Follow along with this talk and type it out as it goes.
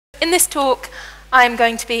in this talk, I'm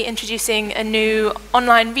going to be introducing a new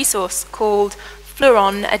online resource called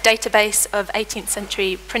Fleuron, a database of 18th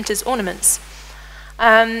century printers' ornaments.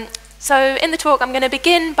 So in the talk, I'm going to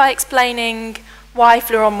begin by explaining why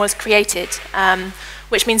Fleuron was created,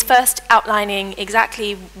 which means first outlining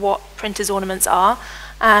exactly what printers' ornaments are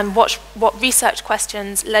and what research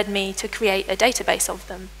questions led me to create a database of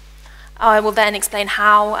them. I will then explain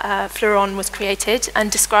how Fleuron was created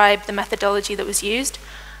and describe the methodology that was used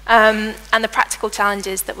and the practical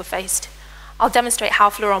challenges that were faced. I'll demonstrate how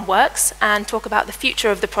Fleuron works and talk about the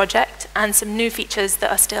future of the project and some new features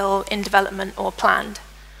that are still in development or planned.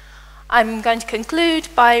 I'm going to conclude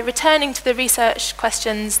by returning to the research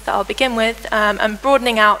questions that I'll begin with and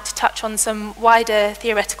broadening out to touch on some wider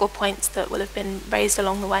theoretical points that will have been raised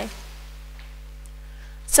along the way.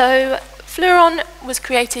 So Fleuron was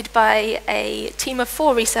created by a team of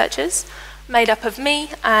 4 researchers made up of me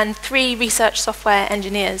and 3 research software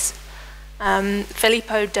engineers,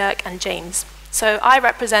 Filippo, Dirk, and James. So I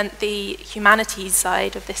represent the humanities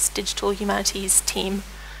side of this digital humanities team.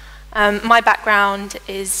 My background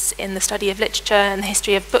is in the study of literature and the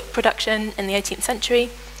history of book production in the 18th century.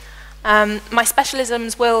 My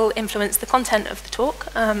specialisms will influence the content of the talk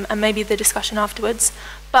and maybe the discussion afterwards,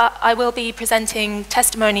 but I will be presenting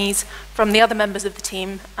testimonies from the other members of the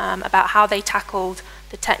team about how they tackled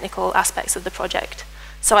the technical aspects of the project.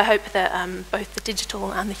 So I hope that both the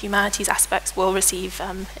digital and the humanities aspects will receive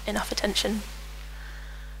enough attention.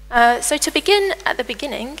 So to begin at the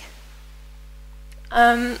beginning,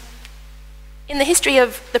 in the history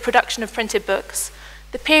of the production of printed books,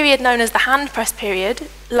 the period known as the hand-press period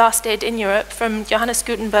lasted in Europe from Johannes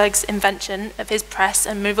Gutenberg's invention of his press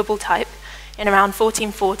and movable type in around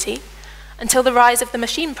 1440 until the rise of the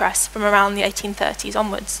machine press from around the 1830s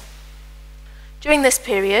onwards. During this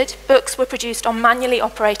period, books were produced on manually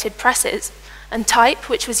operated presses, and type,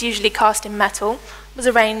 which was usually cast in metal, was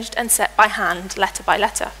arranged and set by hand, letter by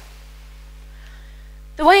letter.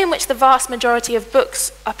 The way in which the vast majority of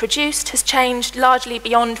books are produced has changed largely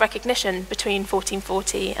beyond recognition between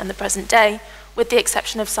 1440 and the present day, with the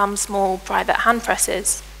exception of some small private hand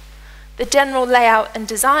presses. The general layout and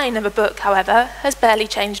design of a book, however, has barely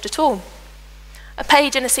changed at all. A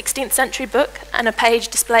page in a 16th century book and a page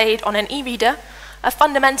displayed on an e-reader are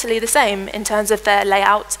fundamentally the same in terms of their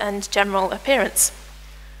layout and general appearance.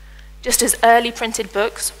 Just as early printed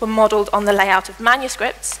books were modelled on the layout of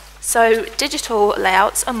manuscripts, so digital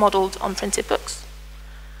layouts are modelled on printed books.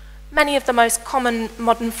 Many of the most common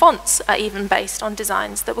modern fonts are even based on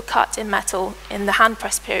designs that were cut in metal in the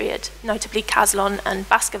hand-press period, notably Caslon and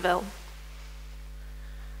Baskerville.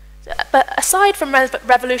 But aside from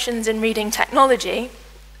revolutions in reading technology,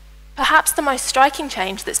 perhaps the most striking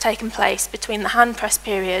change that's taken place between the hand-press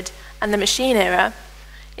period and the machine era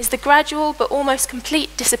is the gradual but almost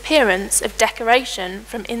complete disappearance of decoration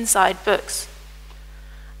from inside books.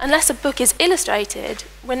 Unless a book is illustrated,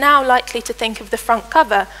 we're now likely to think of the front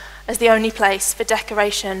cover as the only place for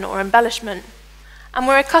decoration or embellishment, and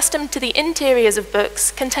we're accustomed to the interiors of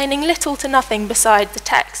books containing little to nothing beside the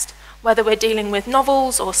text, whether we're dealing with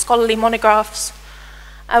novels or scholarly monographs.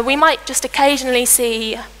 We might just occasionally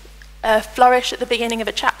see a flourish at the beginning of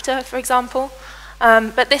a chapter, for example,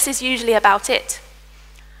 but this is usually about it.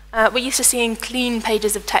 We're used to seeing clean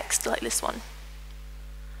pages of text like this one.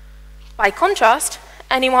 By contrast,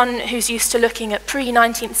 anyone who's used to looking at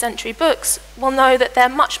pre-19th century books will know that they're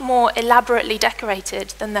much more elaborately decorated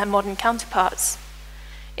than their modern counterparts.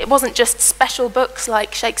 It wasn't just special books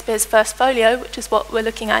like Shakespeare's First Folio, which is what we're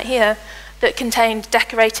looking at here, that contained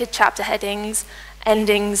decorated chapter headings,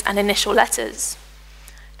 endings, and initial letters.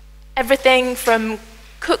 Everything from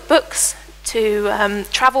cookbooks to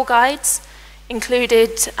travel guides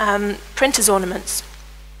included printers' ornaments.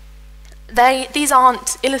 These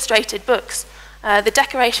aren't illustrated books. The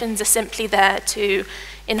decorations are simply there to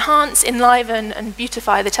enhance, enliven, and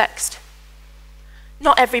beautify the text.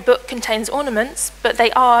 Not every book contains ornaments, but they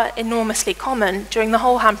are enormously common during the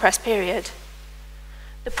whole hand-press period.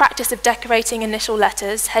 The practice of decorating initial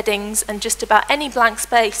letters, headings, and just about any blank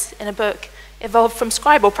space in a book evolved from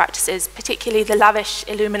scribal practices, particularly the lavish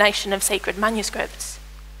illumination of sacred manuscripts.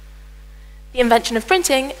 The invention of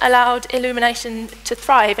printing allowed illumination to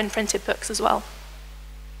thrive in printed books as well.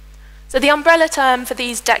 So the umbrella term for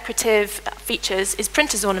these decorative features is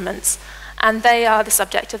printers' ornaments, and they are the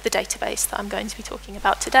subject of the database that I'm going to be talking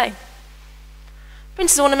about today.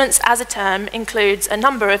 Printers' ornaments as a term includes a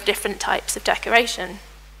number of different types of decoration.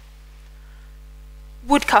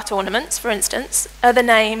 Woodcut ornaments, for instance, are the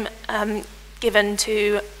name given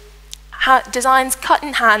to designs cut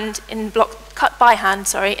by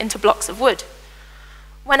hand into blocks of wood.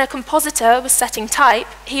 When a compositor was setting type,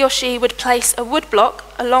 he or she would place a wood block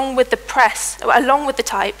along with the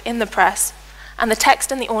type in the press, and the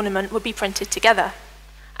text and the ornament would be printed together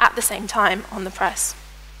at the same time on the press.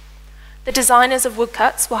 The designers of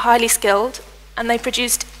woodcuts were highly skilled, and they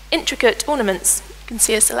produced intricate ornaments. You can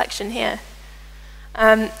see a selection here.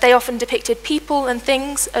 They often depicted people and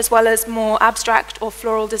things, as well as more abstract or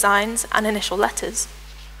floral designs and initial letters.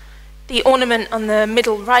 The ornament on the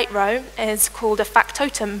middle right row is called a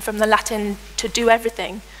factotum, from the Latin to do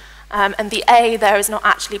everything, and the A there is not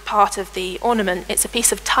actually part of the ornament. It's a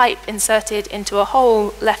piece of type inserted into a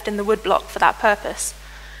hole left in the wood block for that purpose.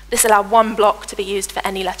 This allowed one block to be used for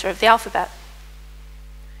any letter of the alphabet.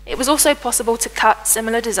 It was also possible to cut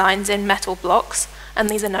similar designs in metal blocks, and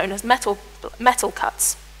these are known as metal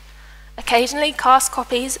cuts. Occasionally, cast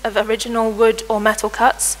copies of original wood or metal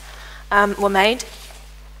cuts were made,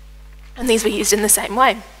 and these were used in the same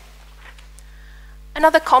way.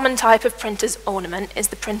 Another common type of printer's ornament is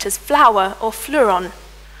the printer's flower or fleuron.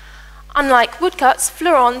 Unlike woodcuts,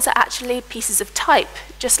 fleurons are actually pieces of type,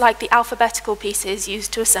 just like the alphabetical pieces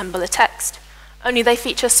used to assemble a text, only they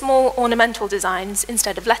feature small ornamental designs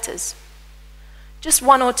instead of letters. Just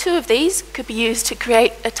one or two of these could be used to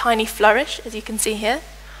create a tiny flourish, as you can see here,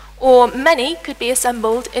 or many could be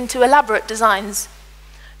assembled into elaborate designs.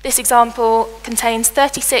 This example contains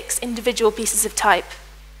 36 individual pieces of type.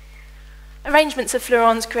 Arrangements of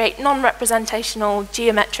fleurons create non-representational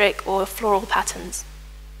geometric or floral patterns.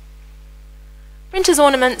 Printers'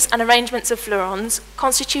 ornaments and arrangements of fleurons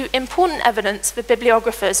constitute important evidence for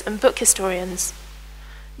bibliographers and book historians.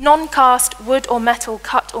 Non-cast wood or metal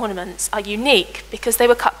cut ornaments are unique because they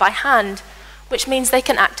were cut by hand, which means they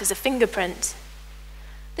can act as a fingerprint.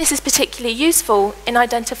 This is particularly useful in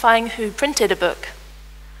identifying who printed a book.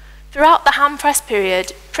 Throughout the hand press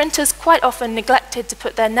period, printers quite often neglected to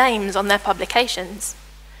put their names on their publications.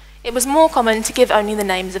 It was more common to give only the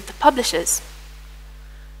names of the publishers.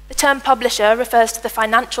 The term publisher refers to the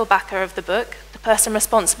financial backer of the book, the person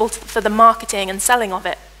responsible for the marketing and selling of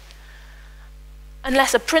it.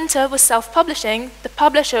 Unless a printer was self-publishing, the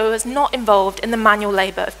publisher was not involved in the manual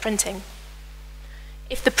labor of printing.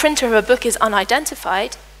 If the printer of a book is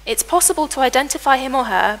unidentified, it's possible to identify him or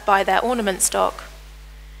her by their ornament stock.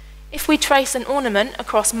 If we trace an ornament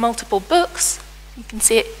across multiple books, you can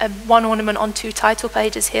see one ornament on 2 title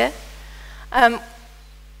pages here, and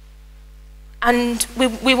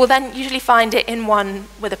we will then usually find it in one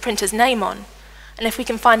with a printer's name on. And if we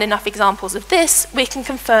can find enough examples of this, we can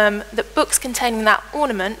confirm that books containing that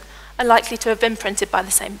ornament are likely to have been printed by the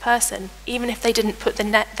same person, even if they didn't put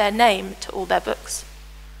their name to all their books.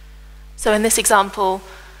 So in this example,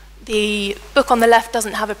 the book on the left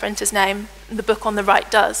doesn't have a printer's name, the book on the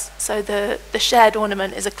right does. So the shared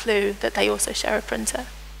ornament is a clue that they also share a printer.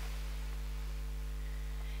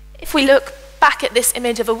 If we look back at this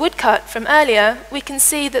image of a woodcut from earlier, we can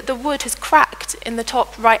see that the wood has cracked in the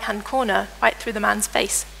top right-hand corner, right through the man's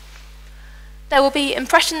face. There will be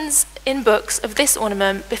impressions in books of this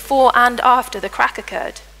ornament before and after the crack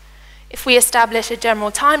occurred. If we establish a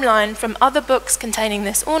general timeline from other books containing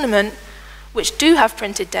this ornament, which do have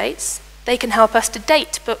printed dates, they can help us to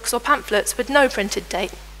date books or pamphlets with no printed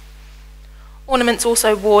date. Ornaments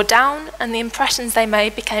also wore down, and the impressions they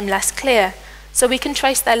made became less clear, so we can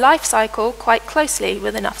trace their life cycle quite closely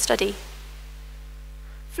with enough study.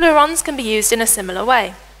 Fleurons can be used in a similar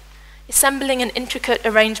way. Assembling an intricate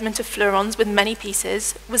arrangement of fleurons with many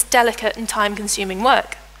pieces was delicate and time-consuming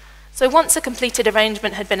work. So once a completed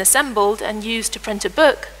arrangement had been assembled and used to print a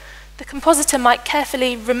book, the compositor might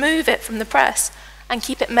carefully remove it from the press and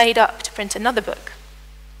keep it made up to print another book.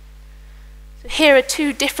 So here are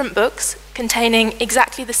 2 different books containing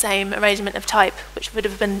exactly the same arrangement of type, which would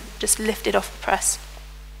have been just lifted off the press.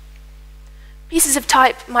 Pieces of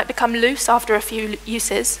type might become loose after a few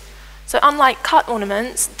uses, so unlike cut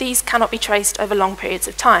ornaments, these cannot be traced over long periods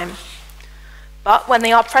of time. But when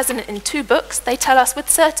they are present in 2 books, they tell us with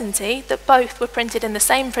certainty that both were printed in the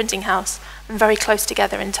same printing house and very close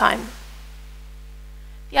together in time.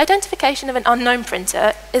 The identification of an unknown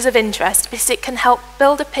printer is of interest because it can help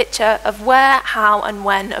build a picture of where, how, and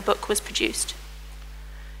when a book was produced.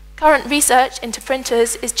 Current research into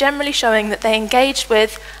printers is generally showing that they engaged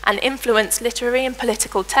with and influenced literary and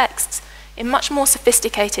political texts in much more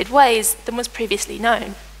sophisticated ways than was previously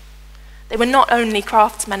known. They were not only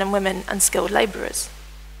craftsmen and women and skilled labourers.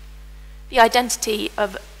 The identity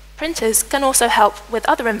of printers can also help with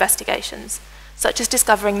other investigations, such as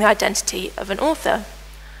discovering the identity of an author.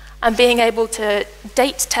 And being able to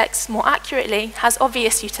date texts more accurately has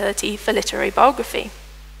obvious utility for literary biography.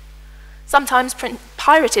 Sometimes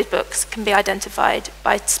pirated books can be identified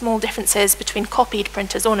by small differences between copied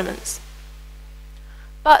printers' ornaments.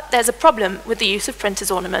 But there's a problem with the use of printers'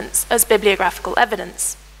 ornaments as bibliographical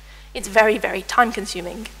evidence. It's very, very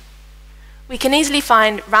time-consuming. We can easily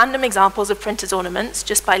find random examples of printers' ornaments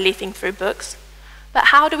just by leafing through books, but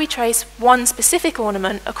how do we trace one specific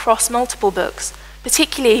ornament across multiple books,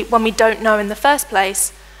 particularly when we don't know in the first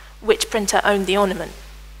place which printer owned the ornament?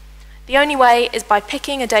 The only way is by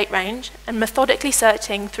picking a date range and methodically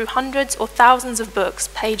searching through hundreds or thousands of books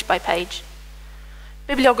page by page.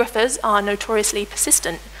 Bibliographers are notoriously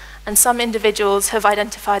persistent, and some individuals have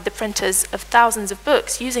identified the printers of thousands of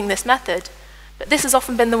books using this method, but this has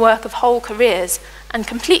often been the work of whole careers, and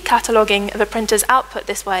complete cataloguing of a printer's output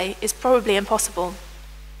this way is probably impossible.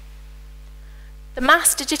 The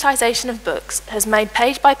mass digitization of books has made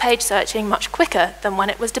page-by-page searching much quicker than when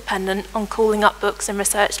it was dependent on calling up books in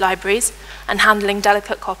research libraries and handling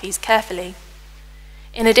delicate copies carefully.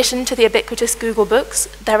 In addition to the ubiquitous Google Books,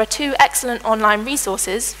 there are two excellent online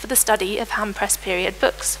resources for the study of hand-press period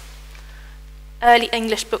books: Early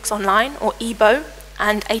English Books Online, or EBO,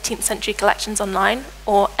 and 18th Century Collections Online,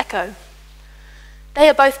 or ECHO. They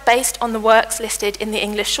are both based on the works listed in the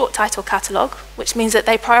English short title catalogue, which means that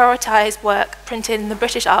they prioritise work printed in the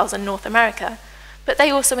British Isles and North America, but they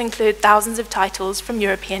also include thousands of titles from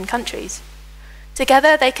European countries.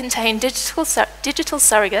 Together, they contain digital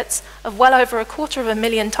surrogates of well over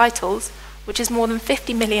 250,000 titles, which is more than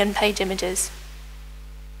 50 million page images.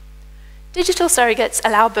 Digital surrogates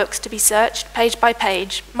allow books to be searched page by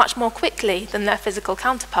page much more quickly than their physical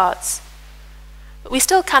counterparts. But we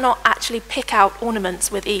still cannot actually pick out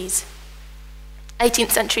ornaments with ease.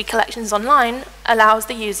 18th Century Collections Online allows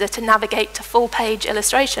the user to navigate to full-page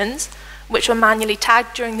illustrations, which were manually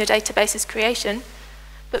tagged during the database's creation,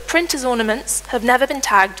 but printers' ornaments have never been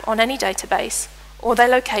tagged on any database or their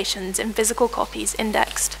locations in physical copies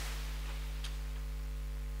indexed.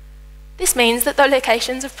 This means that the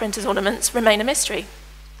locations of printers' ornaments remain a mystery.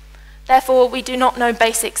 Therefore, we do not know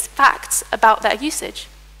basic facts about their usage.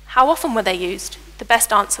 How often were they used? The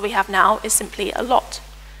best answer we have now is simply a lot.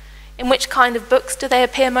 In which kind of books do they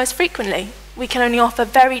appear most frequently? We can only offer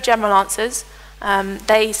very general answers.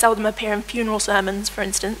 They seldom appear in funeral sermons, for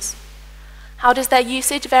instance. How does their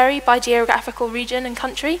usage vary by geographical region and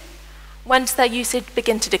country? When does their usage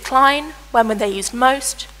begin to decline? When were they used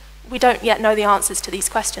most? We don't yet know the answers to these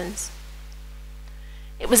questions.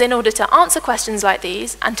 It was in order to answer questions like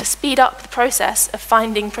these and to speed up the process of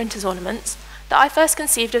finding printers' ornaments that I first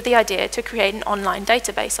conceived of the idea to create an online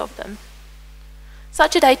database of them.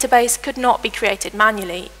 Such a database could not be created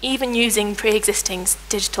manually, even using pre-existing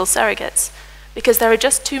digital surrogates, because there are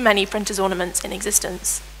just too many printers' ornaments in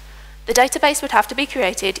existence. The database would have to be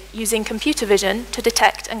created using computer vision to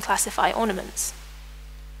detect and classify ornaments.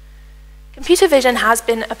 Computer vision has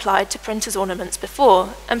been applied to printers' ornaments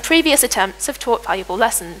before, and previous attempts have taught valuable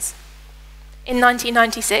lessons. In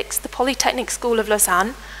 1996, the Polytechnic School of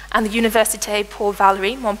Lausanne and the Université Paul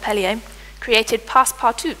Valéry, Montpellier, created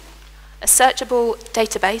Passepartout, a searchable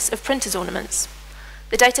database of printers' ornaments.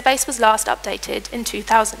 The database was last updated in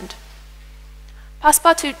 2000.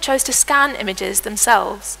 Passepartout chose to scan images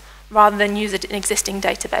themselves, rather than use an existing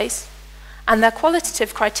database, and their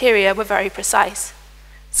qualitative criteria were very precise.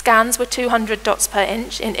 Scans were 200 dots per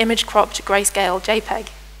inch in image-cropped grayscale JPEG.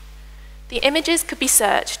 The images could be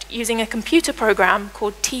searched using a computer program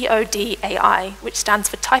called TODAI, which stands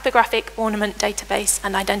for Typographic Ornament Database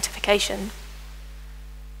and Identification.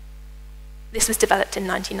 This was developed in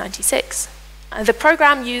 1996. The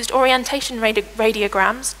program used orientation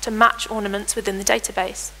radiograms to match ornaments within the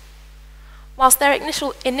database. Whilst their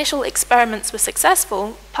initial experiments were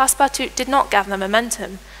successful, Passepartout did not gather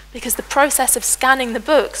momentum because the process of scanning the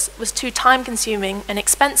books was too time-consuming and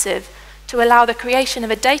expensive to allow the creation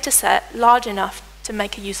of a dataset large enough to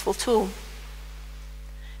make a useful tool.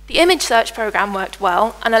 The image search program worked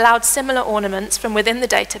well and allowed similar ornaments from within the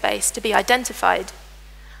database to be identified.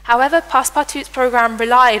 However, Passepartout's program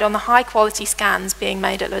relied on the high-quality scans being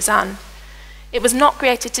made at Lausanne. It was not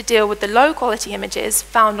created to deal with the low-quality images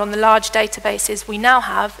found on the large databases we now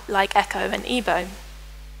have, like ECHO and EBO.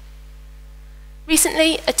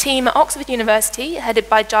 Recently, a team at Oxford University, headed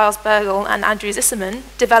by Giles Burgle and Andrew Zisserman,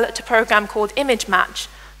 developed a program called Image Match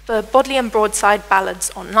for Bodleian Broadside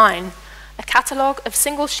Ballads Online, a catalogue of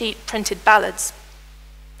single-sheet printed ballads.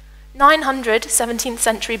 900 17th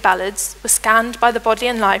century ballads were scanned by the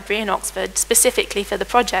Bodleian Library in Oxford specifically for the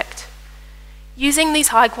project. Using these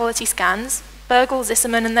high-quality scans, Burgle,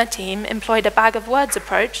 Zisserman and their team employed a bag-of-words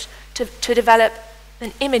approach to develop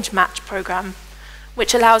an image match program,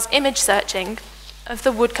 which allows image searching of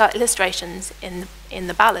the woodcut illustrations in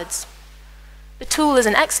the ballads. The tool is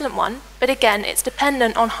an excellent one, but again, it's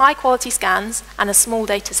dependent on high-quality scans and a small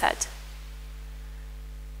data set.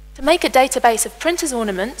 To make a database of printers'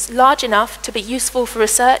 ornaments large enough to be useful for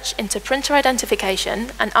research into printer identification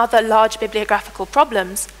and other large bibliographical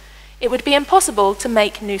problems, it would be impossible to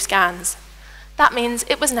make new scans. That means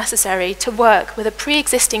it was necessary to work with a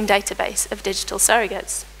pre-existing database of digital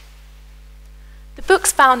surrogates. The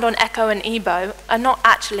books found on Echo and EBO are not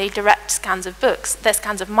actually direct scans of books, they're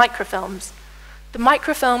scans of microfilms. The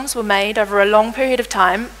microfilms were made over a long period of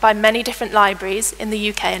time by many different libraries in the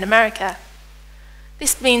UK and America.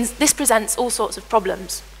 This means this presents all sorts of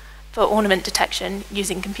problems for ornament detection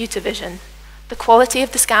using computer vision. The quality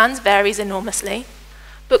of the scans varies enormously.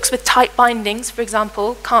 Books with tight bindings, for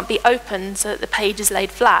example, can't be opened so that the page is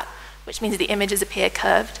laid flat, which means the images appear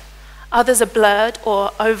curved. Others are blurred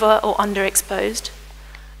or over or underexposed.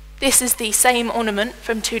 This is the same ornament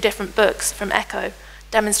from two different books from Echo,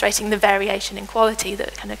 demonstrating the variation in quality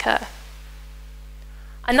that can occur.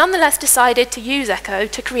 I nonetheless decided to use Echo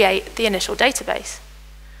to create the initial database.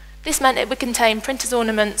 This meant it would contain printers'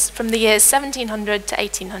 ornaments from the years 1700 to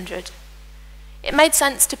 1800. It made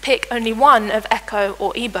sense to pick only one of Echo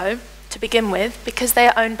or EBO to begin with because they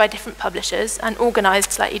are owned by different publishers and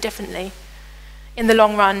organized slightly differently. In the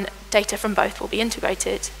long run, data from both will be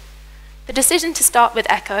integrated. The decision to start with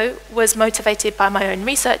Echo was motivated by my own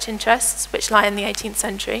research interests, which lie in the 18th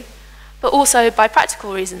century, but also by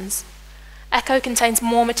practical reasons. Echo contains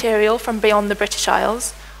more material from beyond the British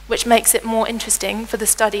Isles, which makes it more interesting for the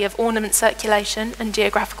study of ornament circulation and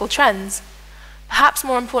geographical trends. Perhaps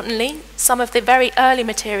more importantly, some of the very early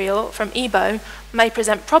material from EBO may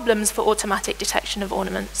present problems for automatic detection of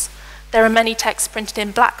ornaments. There are many texts printed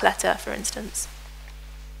in black letter, for instance.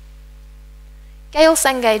 Gale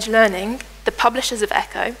Cengage Learning, the publishers of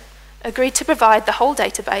Echo, agreed to provide the whole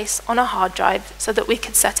database on a hard drive so that we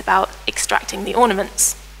could set about extracting the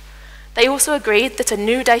ornaments. They also agreed that a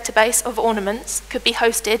new database of ornaments could be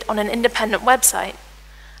hosted on an independent website,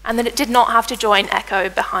 and that it did not have to join Echo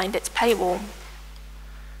behind its paywall.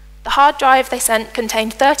 The hard drive they sent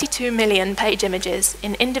contained 32 million page images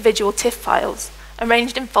in individual TIFF files,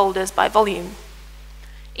 arranged in folders by volume.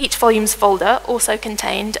 Each volume's folder also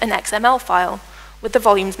contained an XML file with the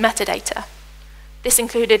volume's metadata. This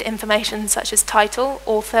included information such as title,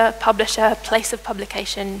 author, publisher, place of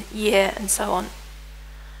publication, year, and so on.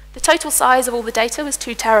 The total size of all the data was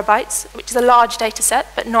 2 terabytes, which is a large data set,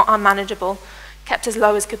 but not unmanageable, kept as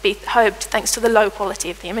low as could be hoped thanks to the low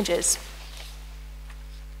quality of the images.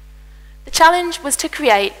 The challenge was to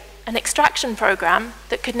create an extraction program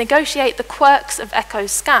that could negotiate the quirks of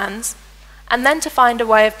Echo's scans, and then to find a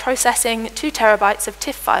way of processing 2 terabytes of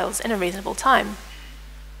TIFF files in a reasonable time.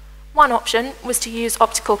 One option was to use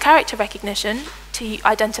optical character recognition to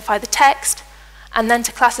identify the text, and then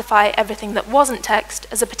to classify everything that wasn't text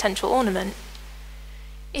as a potential ornament.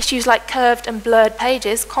 Issues like curved and blurred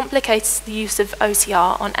pages complicates the use of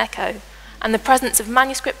OCR on Echo, and the presence of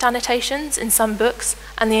manuscript annotations in some books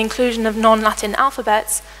and the inclusion of non-Latin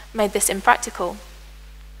alphabets made this impractical.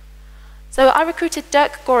 So I recruited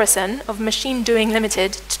Dirk Gorison of Machine Doing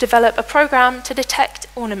Limited to develop a program to detect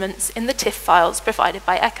ornaments in the TIFF files provided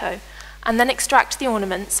by Echo, and then extract the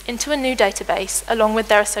ornaments into a new database along with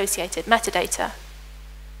their associated metadata.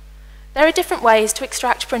 There are different ways to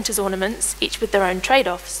extract printers' ornaments, each with their own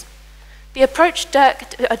trade-offs. The approach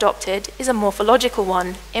Dirk adopted is a morphological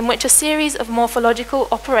one, in which a series of morphological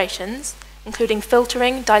operations, including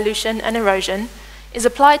filtering, dilution, and erosion, is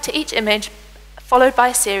applied to each image, followed by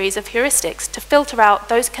a series of heuristics to filter out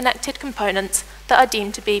those connected components that are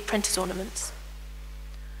deemed to be printers' ornaments.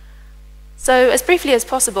 So, as briefly as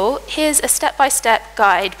possible, here's a step-by-step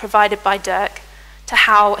guide provided by Dirk to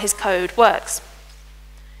how his code works.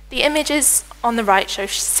 The images on the right show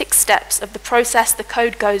 6 steps of the process the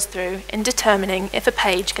code goes through in determining if a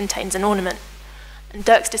page contains an ornament. And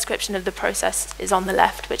Dirk's description of the process is on the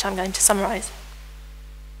left, which I'm going to summarize.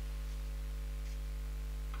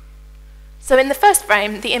 So in the first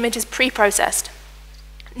frame, the image is pre-processed.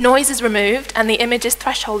 Noise is removed, and the image is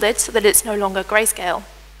thresholded so that it's no longer grayscale.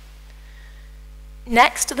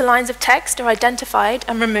 Next, the lines of text are identified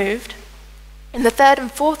and removed. In the third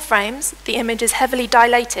and fourth frames, the image is heavily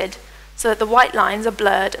dilated so that the white lines are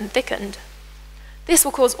blurred and thickened. This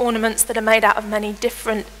will cause ornaments that are made out of many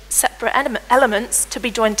different separate elements to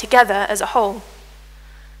be joined together as a whole.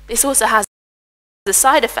 This also has the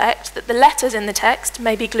side effect that the letters in the text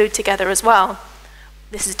may be glued together as well.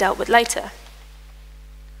 This is dealt with later.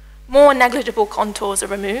 More negligible contours are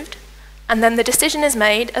removed, and then the decision is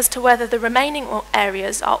made as to whether the remaining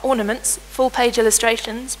areas are ornaments, full-page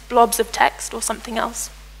illustrations, blobs of text, or something else.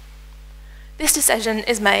 This decision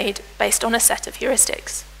is made based on a set of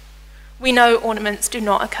heuristics. We know ornaments do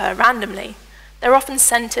not occur randomly. They're often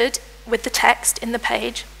centered with the text in the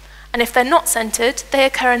page, and if they're not centered, they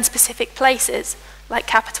occur in specific places, like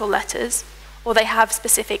capital letters, or they have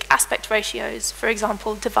specific aspect ratios, for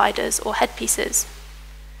example, dividers or headpieces.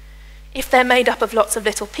 If they're made up of lots of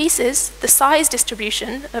little pieces, the size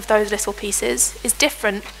distribution of those little pieces is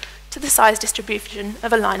different to the size distribution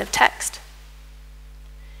of a line of text.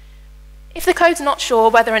 If the code's not sure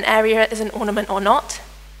whether an area is an ornament or not,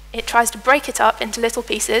 it tries to break it up into little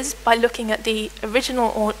pieces by looking at the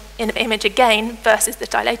original image again versus the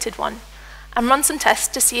dilated one, and run some tests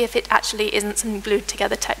to see if it actually isn't some glued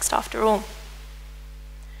together text after all.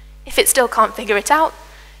 If it still can't figure it out,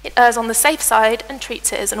 it errs on the safe side and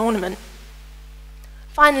treats it as an ornament.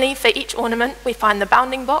 Finally, for each ornament, we find the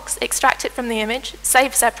bounding box, extract it from the image,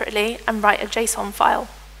 save separately, and write a JSON file.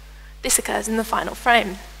 This occurs in the final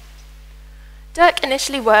frame. Dirk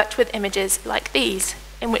initially worked with images like these,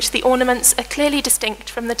 in which the ornaments are clearly distinct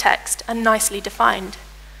from the text and nicely defined.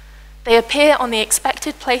 They appear on the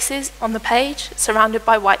expected places on the page, surrounded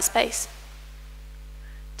by white space.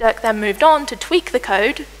 Dirk then moved on to tweak the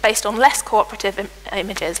code based on less cooperative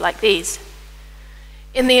images like these.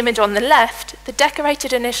 In the image on the left, the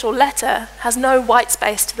decorated initial letter has no white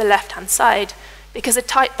space to the left-hand side because a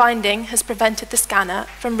tight binding has prevented the scanner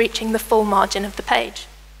from reaching the full margin of the page.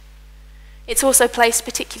 It's also placed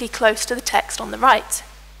particularly close to the text on the right.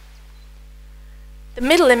 The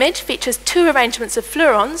middle image features two arrangements of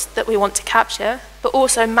fleurons that we want to capture, but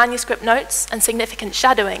also manuscript notes and significant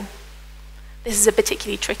shadowing. This is a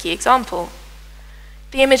particularly tricky example.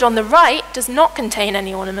 The image on the right does not contain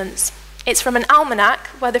any ornaments. It's from an almanac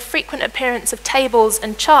where the frequent appearance of tables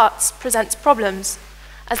and charts presents problems,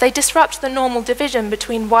 as they disrupt the normal division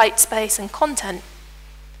between white space and content.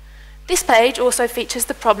 This page also features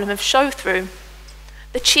the problem of show-through.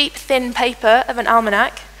 The cheap, thin paper of an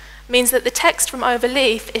almanac means that the text from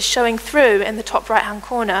overleaf is showing through in the top right-hand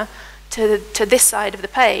corner to this side of the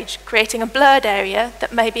page, creating a blurred area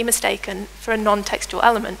that may be mistaken for a non-textual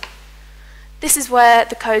element. This is where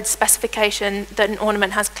the code's specification that an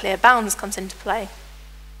ornament has clear bounds comes into play.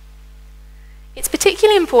 It's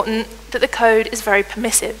particularly important that the code is very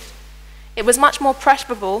permissive. It was much more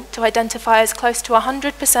preferable to identify as close to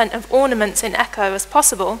 100% of ornaments in echo as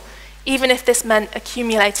possible, even if this meant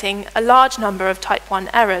accumulating a large number of type 1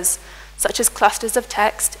 errors, such as clusters of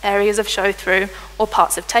text, areas of show-through, or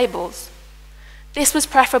parts of tables. This was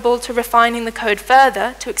preferable to refining the code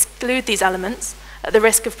further to exclude these elements at the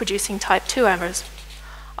risk of producing type 2 errors.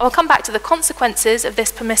 I will come back to the consequences of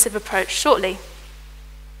this permissive approach shortly.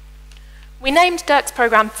 We named Dirk's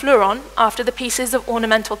program Fleuron after the pieces of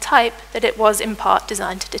ornamental type that it was in part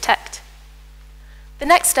designed to detect. The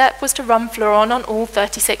next step was to run Fleuron on all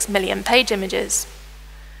 36 million page images.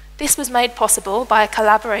 This was made possible by a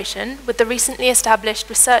collaboration with the recently established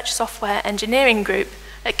Research Software Engineering Group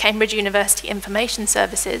at Cambridge University Information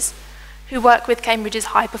Services, who work with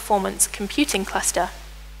Cambridge's high-performance computing cluster.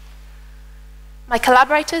 My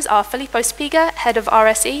collaborators are Filippo Spiga, head of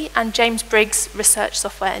RSE, and James Briggs, research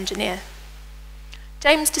software engineer.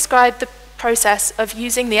 James described the process of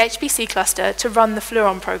using the HPC cluster to run the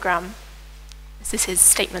Fleuron program. This is his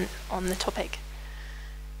statement on the topic.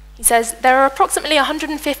 He says, there are approximately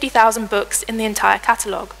 150,000 books in the entire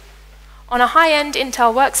catalogue. On a high-end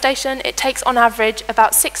Intel workstation, it takes on average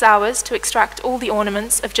about 6 hours to extract all the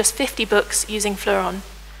ornaments of just 50 books using Fleuron.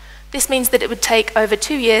 This means that it would take over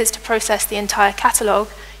 2 years to process the entire catalogue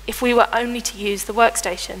if we were only to use the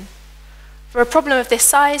workstation. For a problem of this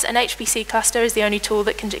size, an HPC cluster is the only tool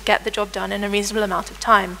that can get the job done in a reasonable amount of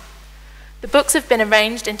time. The books have been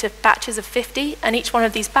arranged into batches of 50, and each one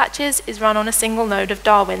of these batches is run on a single node of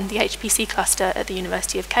Darwin, the HPC cluster at the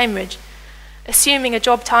University of Cambridge. Assuming a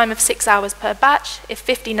job time of 6 hours per batch, if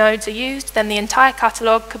 50 nodes are used, then the entire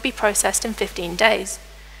catalogue could be processed in 15 days.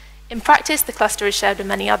 In practice, the cluster is shared with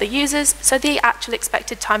many other users, so the actual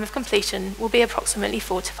expected time of completion will be approximately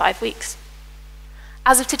 4 to 5 weeks.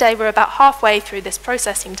 As of today, we're about halfway through this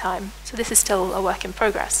processing time, so this is still a work in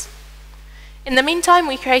progress. In the meantime,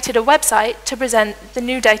 we created a website to present the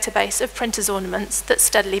new database of printers' ornaments that's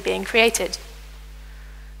steadily being created.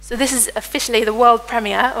 So this is officially the world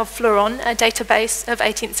premiere of Fleuron, a database of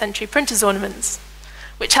 18th century printers' ornaments,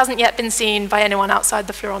 which hasn't yet been seen by anyone outside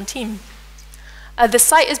the Fleuron team. The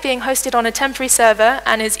site is being hosted on a temporary server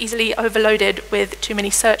and is easily overloaded with too many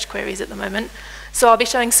search queries at the moment. So I'll be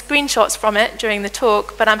showing screenshots from it during the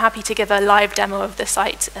talk, but I'm happy to give a live demo of the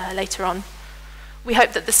site later on. We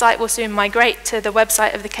hope that the site will soon migrate to the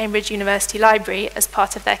website of the Cambridge University Library as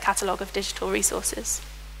part of their catalogue of digital resources.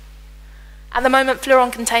 At the moment,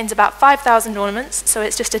 Fluoron contains about 5,000 ornaments, so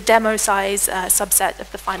it's just a demo-size subset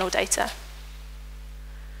of the final data.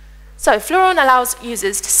 So Fluoron allows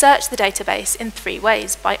users to search the database in 3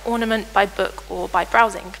 ways: by ornament, by book, or by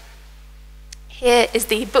browsing. Here is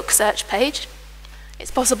the book search page.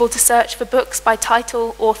 It's possible to search for books by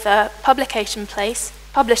title, author, publication place,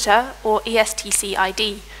 publisher, or ESTC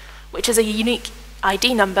ID, which is a unique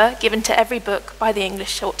ID number given to every book by the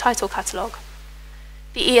English Short Title Catalogue.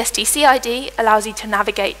 The ESTC ID allows you to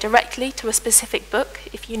navigate directly to a specific book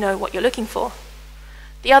if you know what you're looking for.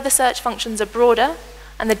 The other search functions are broader,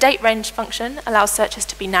 and the date range function allows searches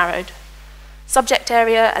to be narrowed. Subject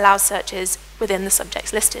area allows searches within the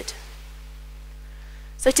subjects listed.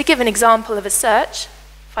 So to give an example of a search,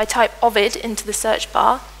 if I type Ovid into the search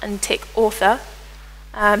bar and tick author,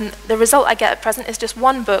 the result I get at present is just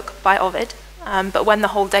one book by Ovid, but when the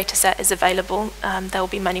whole data set is available, there will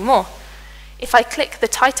be many more. If I click the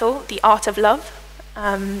title, The Art of Love,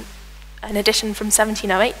 an edition from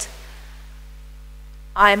 1708,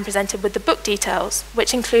 I am presented with the book details,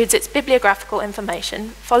 which includes its bibliographical information,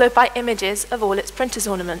 followed by images of all its printer's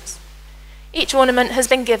ornaments. Each ornament has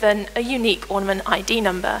been given a unique ornament ID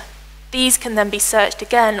number. These can then be searched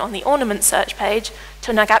again on the ornament search page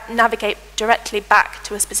to navigate directly back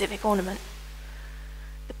to a specific ornament.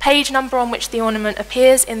 The page number on which the ornament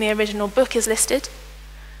appears in the original book is listed.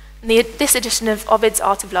 This edition of Ovid's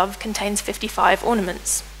Art of Love contains 55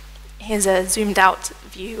 ornaments. Here's a zoomed out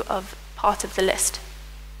view of part of the list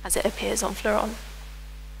as it appears on Fluoron.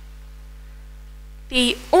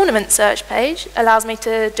 The ornament search page allows me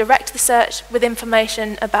to direct the search with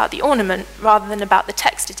information about the ornament rather than about the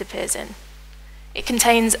text it appears in. It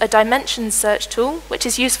contains a dimensions search tool, which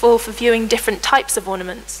is useful for viewing different types of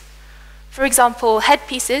ornaments. For example,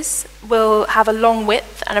 headpieces will have a long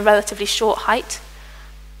width and a relatively short height,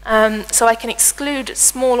 so I can exclude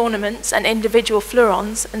small ornaments and individual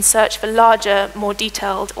fluorons and search for larger, more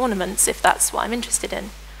detailed ornaments if that's what I'm interested in.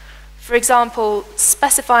 For example,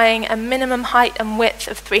 specifying a minimum height and width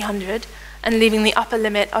of 300 and leaving the upper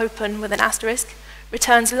limit open with an asterisk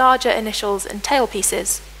returns larger initials and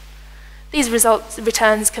tailpieces. These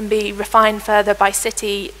returns can be refined further by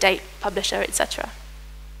city, date, publisher, etc.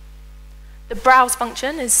 The browse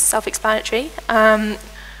function is self-explanatory.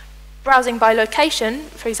 Browsing by location,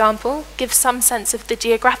 for example, gives some sense of the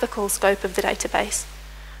geographical scope of the database.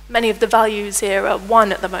 Many of the values here are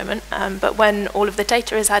 1 at the moment, but when all of the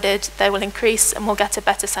data is added, they will increase and we'll get a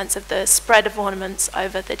better sense of the spread of ornaments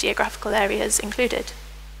over the geographical areas included.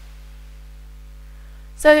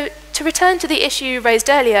 So, to return to the issue raised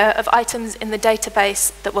earlier of items in the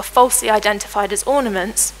database that were falsely identified as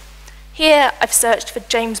ornaments, here I've searched for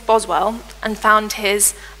James Boswell and found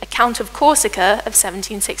his Account of Corsica of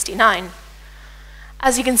 1769.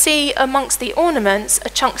 As you can see, amongst the ornaments are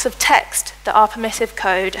chunks of text that our permissive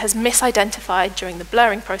code has misidentified during the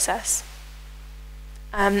blurring process.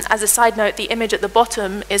 As a side note, the image at the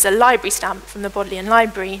bottom is a library stamp from the Bodleian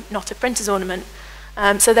Library, not a printer's ornament.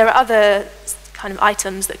 So there are other kind of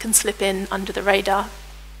items that can slip in under the radar.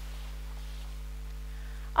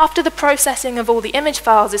 After the processing of all the image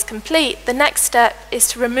files is complete, the next step is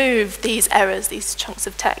to remove these errors, these chunks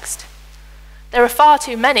of text. There are far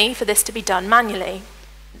too many for this to be done manually.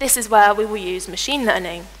 This is where we will use machine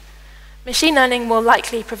learning. Machine learning will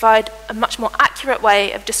likely provide a much more accurate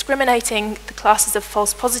way of discriminating the classes of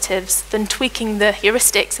false positives than tweaking the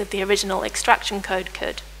heuristics of the original extraction code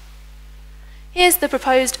could. Here's the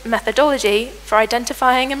proposed methodology for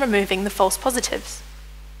identifying and removing the false positives.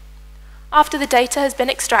 After the data has been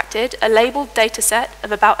extracted, a labeled dataset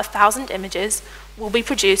of about 1,000 images will be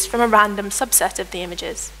produced from a random subset of the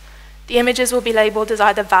images. The images will be labeled as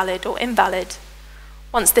either valid or invalid.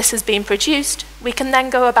 Once this has been produced, we can then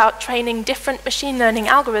go about training different machine learning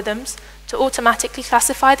algorithms to automatically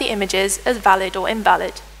classify the images as valid or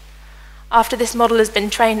invalid. After this model has been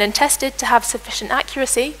trained and tested to have sufficient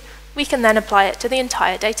accuracy, we can then apply it to the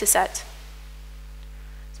entire dataset.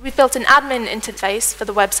 So we've built an admin interface for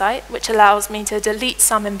the website, which allows me to delete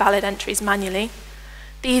some invalid entries manually.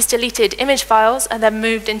 These deleted image files are then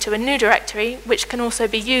moved into a new directory, which can also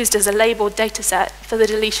be used as a labeled dataset for the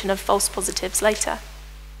deletion of false positives later.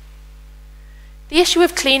 The issue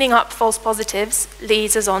of cleaning up false positives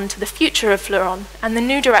leads us on to the future of Fluoron and the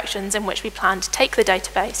new directions in which we plan to take the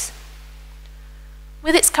database.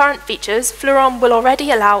 With its current features, Fluoron will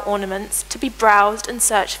already allow ornaments to be browsed and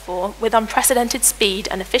searched for with unprecedented speed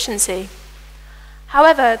and efficiency.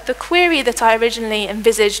 However, the query that I originally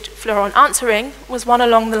envisaged Fluoron answering was one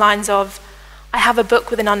along the lines of, I have a book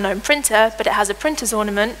with an unknown printer, but it has a printer's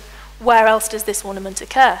ornament. Where else does this ornament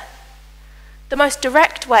occur? The most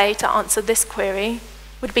direct way to answer this query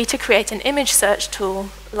would be to create an image search tool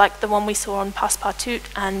like the one we saw on Passepartout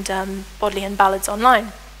and Bodleian Ballads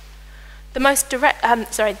Online. The most direct,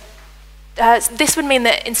 this would mean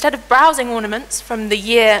that instead of browsing ornaments from the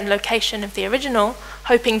year and location of the original,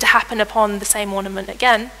 hoping to happen upon the same ornament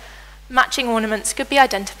again, matching ornaments could be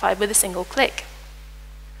identified with a single click.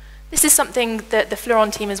 This is something that the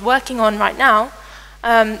Fleuron team is working on right now,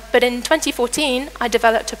 but in 2014, I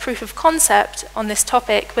developed a proof of concept on this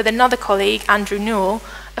topic with another colleague, Andrew Newell,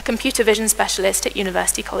 a computer vision specialist at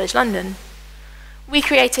University College London. We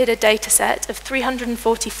created a dataset of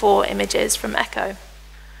 344 images from Echo.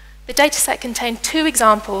 The dataset contained 2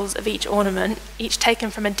 examples of each ornament, each taken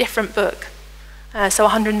from a different book, so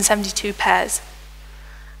 172 pairs.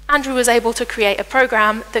 Andrew was able to create a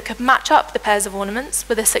program that could match up the pairs of ornaments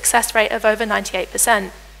with a success rate of over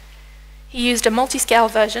 98%. He used a multi-scale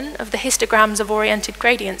version of the histograms of oriented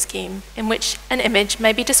gradient scheme, in which an image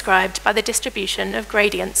may be described by the distribution of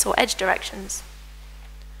gradients or edge directions.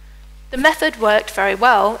 The method worked very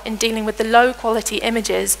well in dealing with the low-quality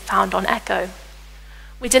images found on Echo.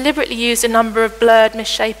 We deliberately used a number of blurred,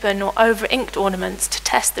 misshapen, or over-inked ornaments to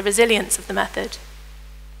test the resilience of the method.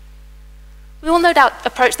 We will no doubt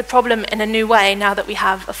approach the problem in a new way now that we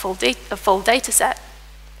have a full data set.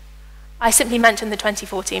 I simply mentioned the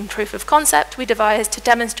 2014 proof of concept we devised to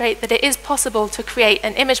demonstrate that it is possible to create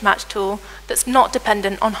an image match tool that's not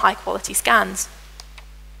dependent on high-quality scans.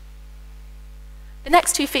 The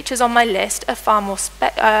next 2 features on my list are far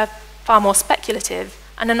more speculative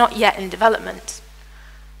and are not yet in development.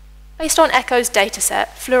 Based on Echo's dataset,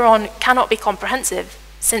 Fleuron cannot be comprehensive,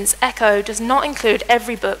 since Echo does not include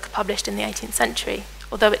every book published in the 18th century,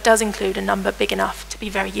 although it does include a number big enough to be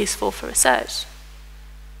very useful for research.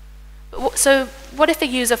 So what if a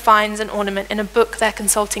user finds an ornament in a book they're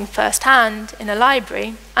consulting firsthand in a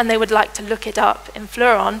library, and they would like to look it up in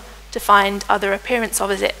Fleuron to find other appearance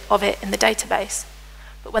of it in the database?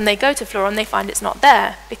 But when they go to Fleuron, they find it's not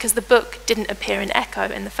there, because the book didn't appear in Echo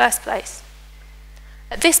in the first place.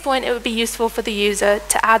 At this point, it would be useful for the user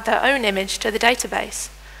to add their own image to the database,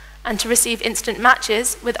 and to receive instant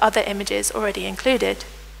matches with other images already included.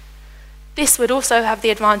 This would also have the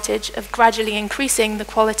advantage of gradually increasing the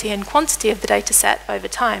quality and quantity of the dataset over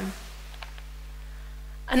time.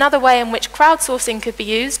 Another way in which crowdsourcing could be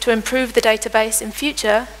used to improve the database in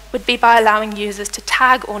future would be by allowing users to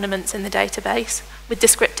tag ornaments in the database with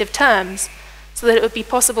descriptive terms, so that it would be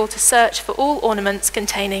possible to search for all ornaments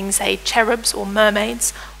containing, say, cherubs or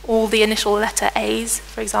mermaids, all the initial letter A's,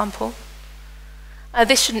 for example.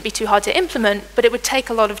 This shouldn't be too hard to implement, but it would take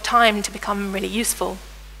a lot of time to become really useful.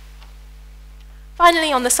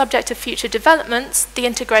 Finally, on the subject of future developments, the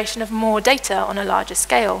integration of more data on a larger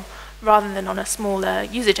scale, rather than on a smaller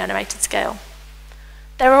user-generated scale.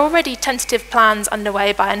 There are already tentative plans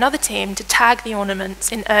underway by another team to tag the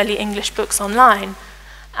ornaments in early English books online,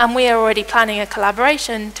 and we are already planning a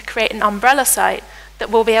collaboration to create an umbrella site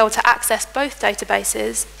that will be able to access both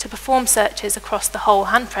databases to perform searches across the whole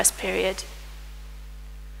handpress period.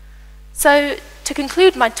 So, to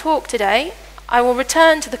conclude my talk today, I will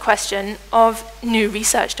return to the question of new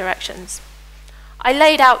research directions. I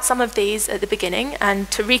laid out some of these at the beginning, and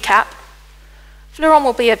to recap, Fleuron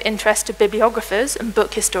will be of interest to bibliographers and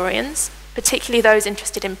book historians, particularly those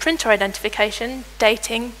interested in printer identification,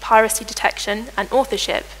 dating, piracy detection, and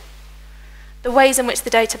authorship. The ways in which the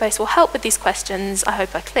database will help with these questions, I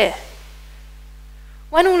hope, are clear.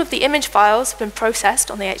 When all of the image files have been processed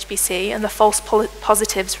on the HPC and the false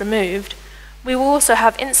positives removed, we will also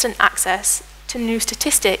have instant access to new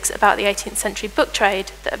statistics about the 18th century book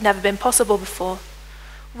trade that have never been possible before.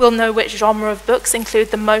 We'll know which genre of books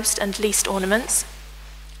include the most and least ornaments,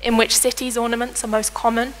 in which cities ornaments are most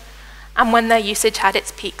common, and when their usage had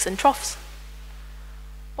its peaks and troughs.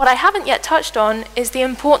 What I haven't yet touched on is the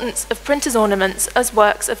importance of printers' ornaments as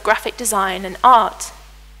works of graphic design and art.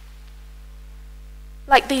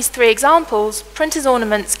 Like these 3 examples, printers'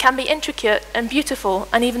 ornaments can be intricate and beautiful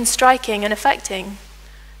and even striking and affecting.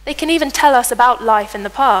 They can even tell us about life in the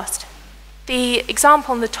past. The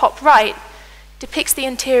example on the top right depicts the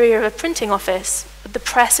interior of a printing office, with the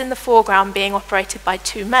press in the foreground being operated by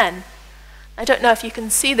 2 men. I don't know if you can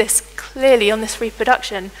see this clearly on this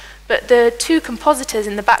reproduction, but the 2 compositors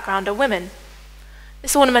in the background are women.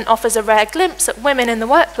 This ornament offers a rare glimpse at women in the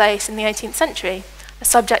workplace in the 18th century, a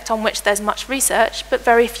subject on which there's much research, but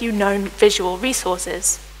very few known visual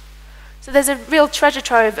resources. So there's a real treasure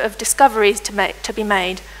trove of discoveries to be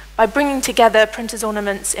made by bringing together printers'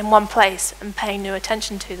 ornaments in one place and paying new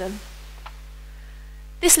attention to them.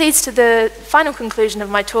 This leads to the final conclusion of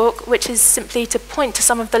my talk, which is simply to point to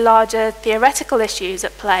some of the larger theoretical issues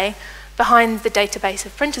at play behind the database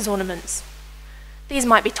of printers' ornaments. These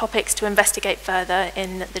might be topics to investigate further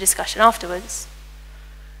in the discussion afterwards.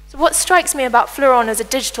 So what strikes me about Fleuron as a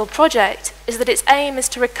digital project is that its aim is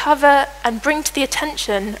to recover and bring to the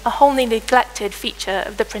attention a wholly neglected feature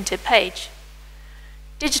of the printed page.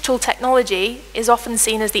 Digital technology is often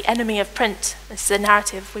seen as the enemy of print. This is a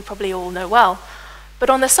narrative we probably all know well. But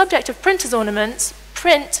on the subject of printers' ornaments,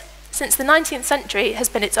 print, since the 19th century, has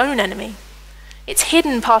been its own enemy. It's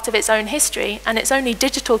hidden part of its own history, and it's only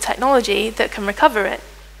digital technology that can recover it.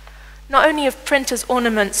 Not only have printers'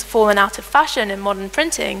 ornaments fallen out of fashion in modern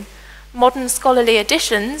printing, modern scholarly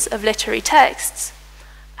editions of literary texts,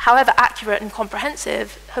 however accurate and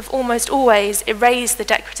comprehensive, have almost always erased the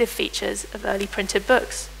decorative features of early printed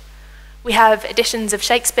books. We have editions of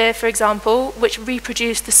Shakespeare, for example, which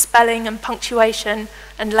reproduce the spelling and punctuation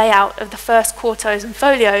and layout of the first quartos and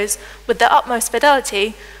folios with the utmost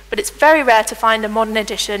fidelity, but it's very rare to find a modern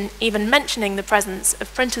edition even mentioning the presence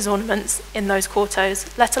of printers' ornaments in those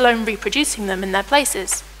quartos, let alone reproducing them in their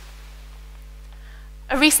places.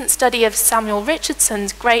 A recent study of Samuel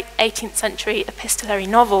Richardson's great 18th century epistolary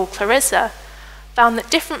novel, Clarissa, found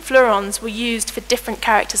that different fleurons were used for different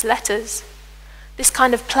characters' letters. This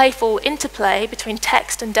kind of playful interplay between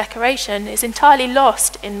text and decoration is entirely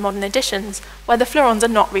lost in modern editions, where the fleurons are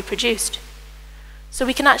not reproduced. So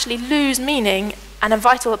we can actually lose meaning and a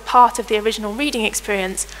vital part of the original reading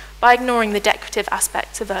experience by ignoring the decorative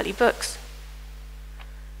aspects of early books.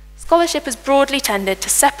 Scholarship has broadly tended to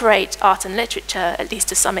separate art and literature, at least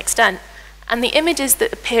to some extent, and the images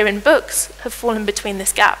that appear in books have fallen between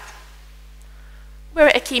this gap. We're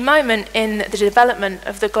at a key moment in the development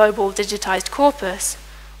of the global digitized corpus,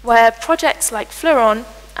 where projects like Fleuron,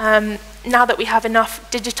 now that we have enough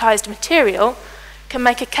digitized material, can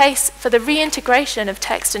make a case for the reintegration of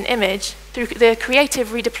text and image through the creative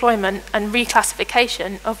redeployment and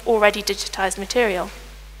reclassification of already digitized material.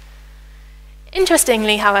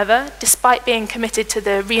 Interestingly, however, despite being committed to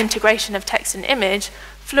the reintegration of text and image,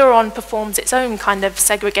 Fleuron performs its own kind of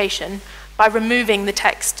segregation by removing the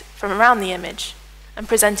text from around the image and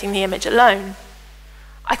presenting the image alone.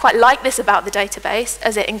 I quite like this about the database,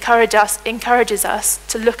 as it encourages us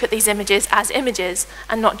to look at these images as images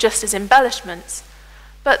and not just as embellishments.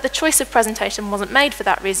 But the choice of presentation wasn't made for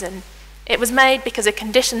that reason. It was made because a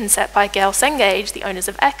condition set by Gale Cengage, the owners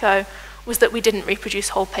of Echo, was that we didn't reproduce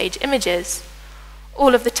whole-page images.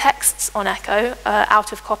 All of the texts on Echo are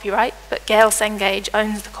out of copyright, but Gale Cengage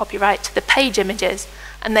owns the copyright to the page images,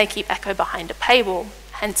 and they keep Echo behind a paywall,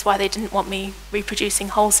 hence why they didn't want me reproducing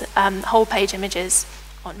whole-page images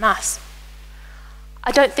en masse.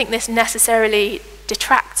 I don't think this necessarily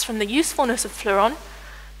detracts from the usefulness of Fleuron,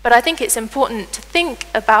 but I think it's important to think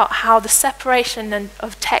about how the separation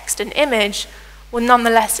of text and image will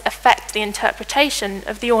nonetheless affect the interpretation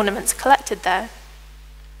of the ornaments collected there.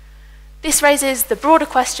 This raises the broader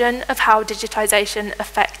question of how digitization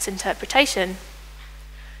affects interpretation.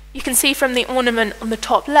 You can see from the ornament on the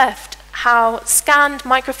top left how scanned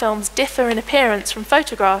microfilms differ in appearance from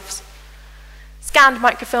photographs. Scanned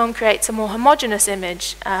microfilm creates a more homogeneous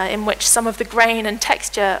image in which some of the grain and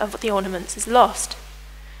texture of the ornaments is lost.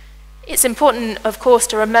 It's important, of course,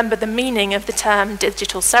 to remember the meaning of the term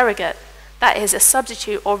digital surrogate. That is, a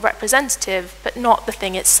substitute or representative, but not the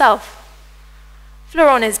thing itself.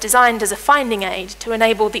 Fleuron is designed as a finding aid to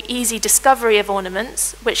enable the easy discovery of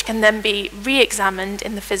ornaments, which can then be re-examined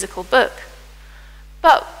in the physical book.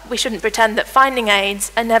 But we shouldn't pretend that finding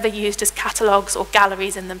aids are never used as catalogues or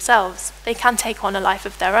galleries in themselves. They can take on a life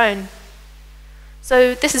of their own.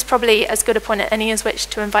 So this is probably as good a point at any as which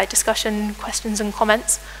to invite discussion, questions and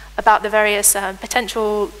comments about the various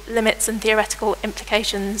potential limits and theoretical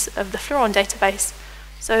implications of the Fleuron database.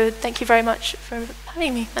 So thank you very much for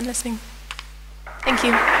having me and listening. Thank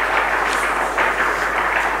you.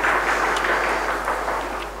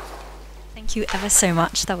 Thank you ever so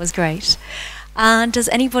much. That was great. And does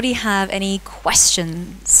anybody have any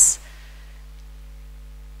questions?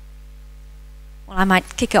 Well, I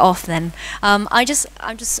might kick it off then. I'm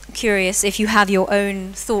just curious if you have your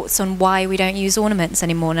own thoughts on why we don't use ornaments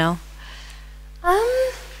anymore now.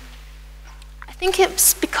 I think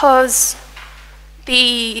it's because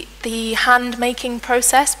the hand-making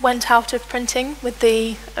process went out of printing with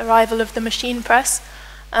the arrival of the machine press.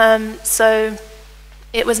 So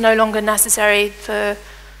it was no longer necessary for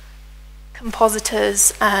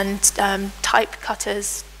compositors and type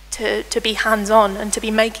cutters to be hands-on and to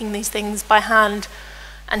be making these things by hand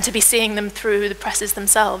and to be seeing them through the presses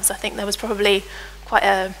themselves. I think there was probably quite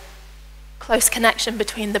a close connection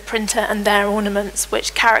between the printer and their ornaments,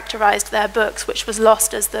 which characterized their books, which was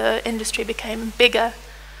lost as the industry became bigger.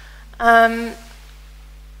 And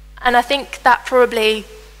I think that probably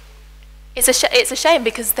It's a shame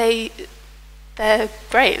because they're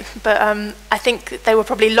great, but I think they were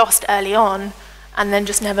probably lost early on and then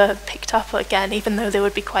just never picked up again, even though they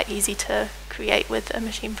would be quite easy to create with a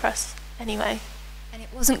machine press anyway. And it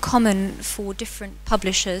wasn't common for different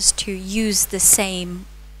publishers to use the same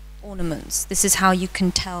ornaments. This is how you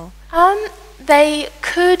can tell. They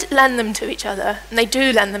could lend them to each other, and they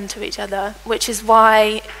do lend them to each other, which is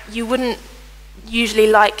why you wouldn't usually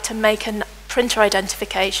like to make a printer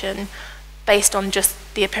identification based on just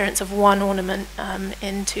the appearance of one ornament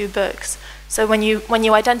in two books. So when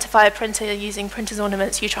you identify a printer using printer's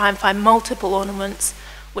ornaments, you try and find multiple ornaments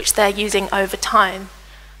which they're using over time.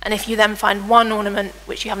 And if you then find one ornament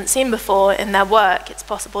which you haven't seen before in their work, it's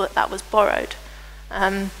possible that that was borrowed.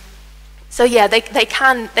 So yeah, they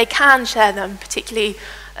can share them, particularly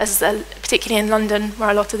in London, where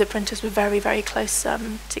a lot of the printers were very, very close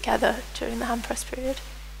together during the hand press period.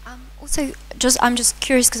 Also, I'm just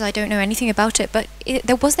curious because I don't know anything about it, but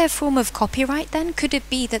was there a form of copyright then? Could it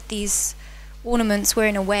be that these ornaments were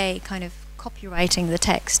in a way kind of copyrighting the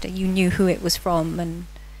text, and you knew who it was from? And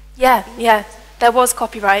yeah, there was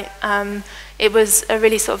copyright. It was a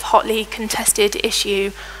really sort of hotly contested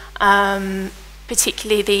issue.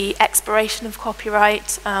 Particularly the expiration of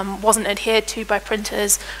copyright wasn't adhered to by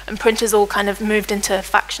printers, and printers all kind of moved into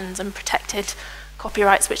factions and protected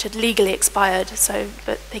copyrights which had legally expired,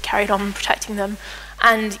 but they carried on protecting them.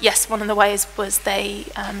 And yes, one of the ways was they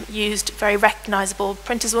used very recognizable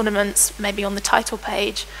printers' ornaments, maybe on the title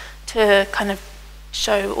page, to kind of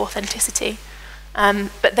show authenticity.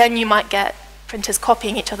 But then you might get printers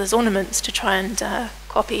copying each other's ornaments to try and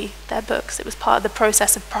copy their books. It was part of the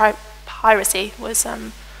process of piracy, was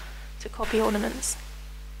to copy ornaments.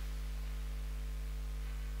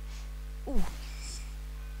 Ooh,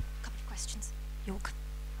 a couple of questions. York.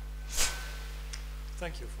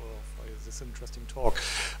 Thank you for this interesting talk.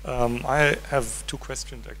 I have two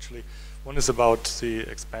questions actually. One is about the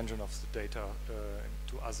expansion of the data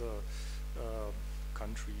into other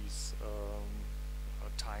countries,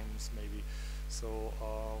 times maybe. So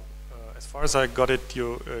as far as I got it,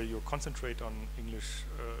 you concentrate on English,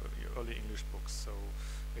 early English books, so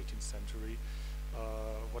 18th century.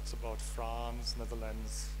 What's about France,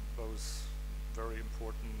 Netherlands, both very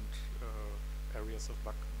important areas of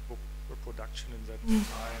book production in that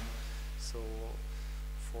time. So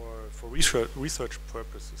for research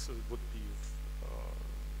purposes, it would be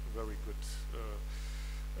a very good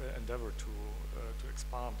endeavor to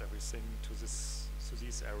expand everything to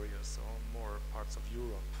these areas, or more parts of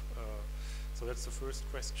Europe. So that's the first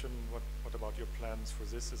question. What about your plans for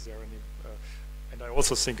this? Is there any? And I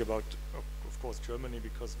also think about, of course, Germany,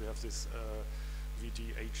 because we have this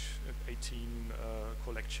VDH18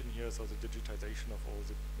 collection here, so the digitization of all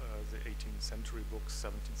the 18th century books,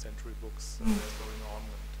 17th century books going on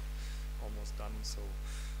and almost done. So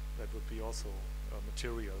that would be also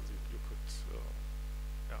material that you could,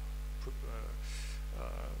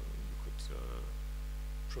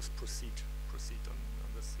 just proceed on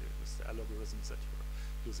this, the algorithms that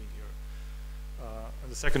you're using here.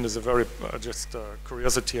 And the second is a very just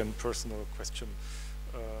curiosity and personal question.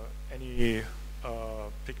 Any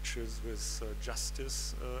pictures with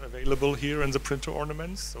justice available here in the printer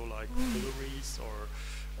ornaments? So like pillories or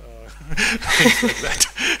things like that.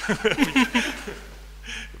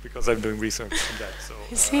 Because I'm doing research on that, so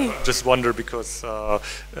I just wonder, because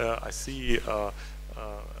I see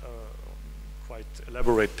quite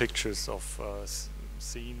elaborate pictures of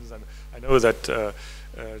scenes, and I know that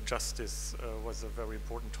justice was a very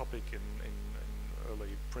important topic in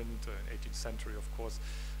early print, in 18th century, of course,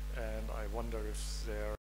 and I wonder if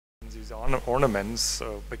there are these ornaments,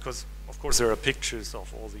 because of course there are pictures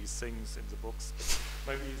of all these things in the books,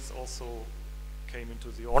 but maybe it's also came into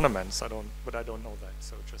the ornaments. But I don't know that,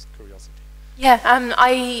 so just curiosity. Yeah,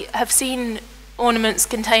 I have seen ornaments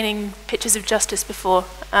containing pictures of justice before,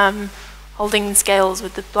 holding scales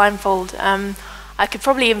with the blindfold. I could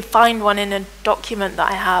probably even find one in a document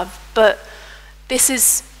that I have, but this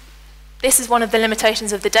is one of the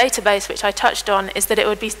limitations of the database, which I touched on, is that it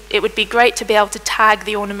would be great to be able to tag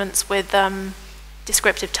the ornaments with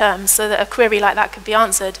descriptive terms, so that a query like that could be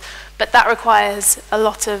answered. But that requires a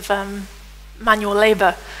lot of manual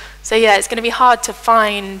labor. So yeah, it's going to be hard to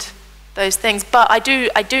find those things. But I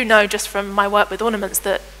do know just from my work with ornaments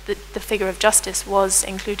that the figure of justice was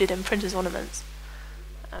included in printers' ornaments.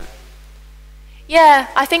 Yeah,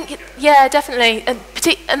 I think, yeah, definitely. And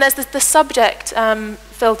there's the subject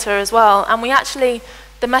filter as well. And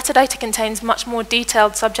the metadata contains much more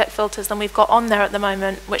detailed subject filters than we've got on there at the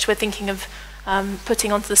moment, which we're thinking of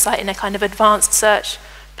putting onto the site in a kind of advanced search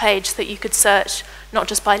page, that you could search not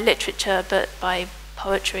just by literature, but by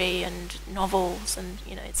poetry and novels and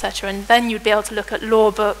etc. And then you'd be able to look at law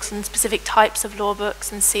books and specific types of law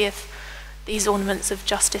books and see if these ornaments of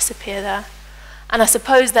justice appear there. And I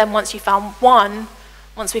suppose then once you found one,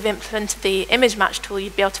 once we've implemented the image match tool,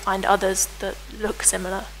 you'd be able to find others that look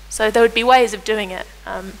similar. So there would be ways of doing it.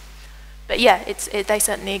 But yeah, they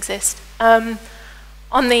certainly exist.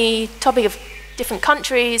 On the topic of different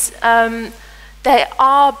countries, there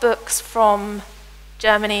are books from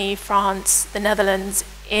Germany, France, the Netherlands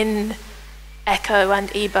in Echo and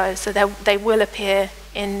EBO, so they will appear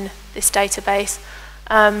in this database.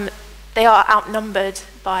 They are outnumbered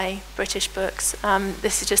by British books.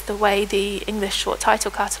 This is just the way the English short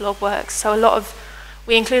title catalogue works. So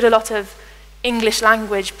we include a lot of English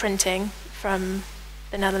language printing from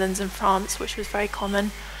the Netherlands and France, which was very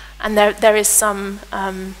common. And there is some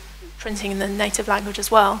printing in the native language as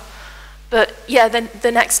well. But yeah, then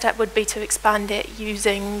the next step would be to expand it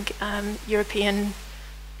using European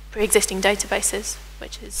pre-existing databases,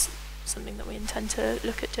 which is something that we intend to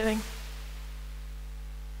look at doing.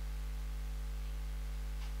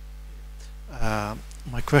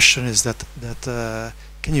 My question is that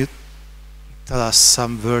can you tell us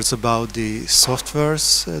some words about the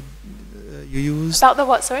softwares you use? About the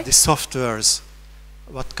what, sorry? The softwares.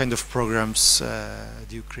 What kind of programs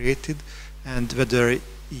do you created, and whether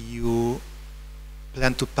you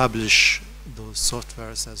plan to publish those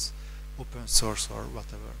softwares as open source or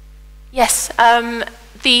whatever? Yes,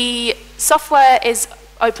 the software is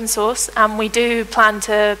open source, and we do plan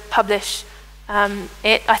to publish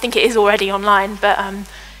it. I think it is already online, but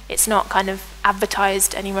it's not kind of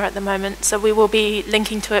advertised anywhere at the moment, so we will be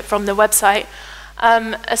linking to it from the website.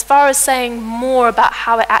 As far as saying more about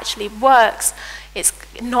how it actually works, it's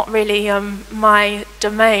not really my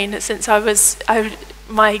domain, since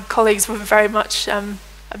my colleagues were very much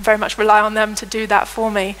rely on them to do that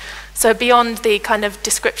for me. So beyond the kind of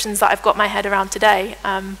descriptions that I've got my head around today,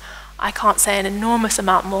 I can't say an enormous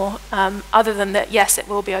amount more, other than that, yes, it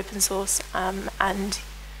will be open source and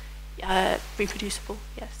reproducible,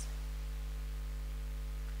 yes.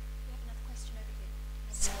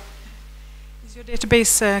 Is your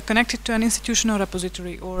database connected to an institutional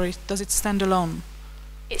repository, or does it stand alone?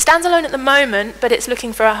 It stands alone at the moment, but it's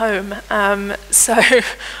looking for a home. So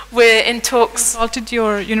we're in talks. Consulted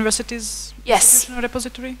your university's institutional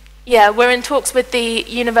repository? Yeah, we're in talks with the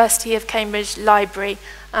University of Cambridge Library.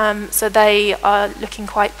 So they are looking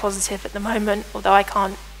quite positive at the moment, although I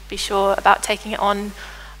can't be sure about taking it on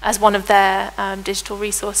as one of their digital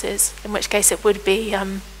resources, in which case it would be...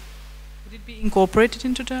 would it be incorporated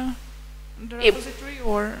into the repository,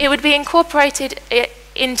 or...? It would be incorporated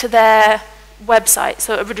into their website,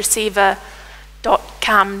 so it would receive a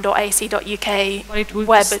 .cam.ac.uk but it would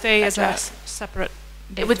web stay address. As a separate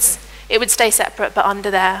database. It would stay separate, but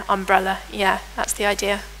under their umbrella. Yeah, that's the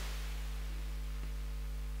idea.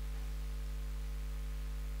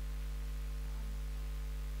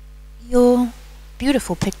 Your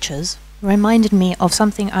beautiful pictures reminded me of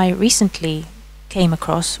something I recently came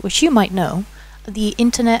across, which you might know, the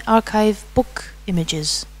Internet Archive book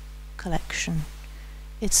images collection.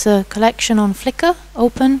 It's a collection on Flickr,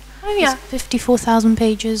 open. Oh yeah. 54,000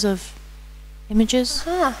 pages of images.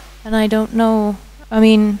 Uh-huh. And I don't know, I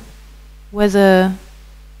mean, whether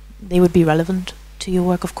they would be relevant to your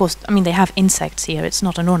work. Of course, I mean, they have insects here, it's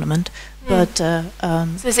not an ornament, but... so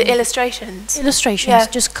is it illustrations? Illustrations, yeah.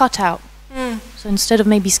 just cut out. So instead of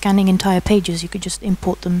maybe scanning entire pages, you could just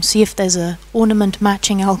import them, see if there's a ornament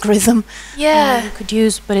matching algorithm Yeah. you could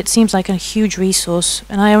use, but it seems like a huge resource,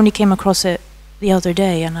 and I only came across it the other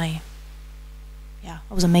day, and I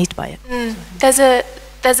was amazed by it. There's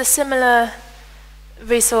a similar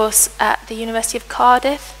resource at the University of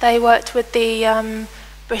Cardiff. They worked with the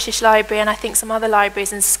British Library and I think some other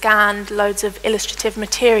libraries and scanned loads of illustrative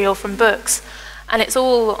material from books, and it's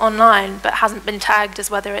all online but hasn't been tagged as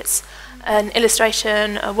whether it's an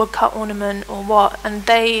illustration, a woodcut ornament or what, and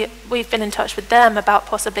we've been in touch with them about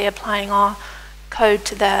possibly applying our code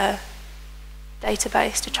to their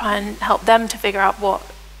database to try and help them to figure out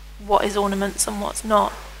what is ornaments and what's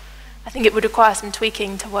not. I think it would require some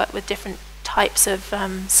tweaking to work with different types of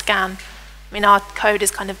scan. I mean, our code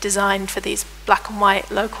is kind of designed for these black and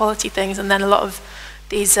white, low quality things, and then a lot of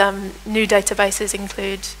these new databases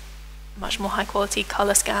include much more high quality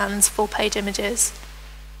color scans, full page images.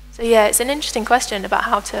 So yeah, it's an interesting question about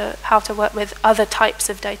how to work with other types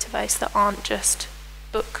of database that aren't just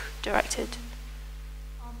book directed.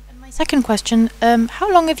 My second question,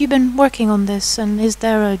 how long have you been working on this, and is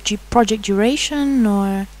there a project duration,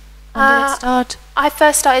 or when did it start? I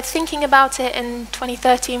first started thinking about it in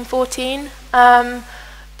 2013-14,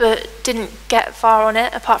 but didn't get far on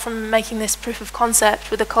it, apart from making this proof of concept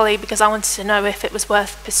with a colleague, because I wanted to know if it was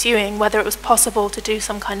worth pursuing, whether it was possible to do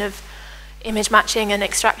some kind of image matching and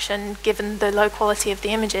extraction given the low quality of the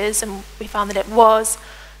images, and we found that it was.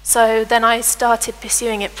 So then I started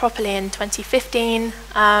pursuing it properly in 2015,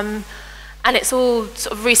 and it's all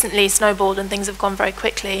sort of recently snowballed and things have gone very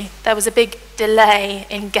quickly. There was a big delay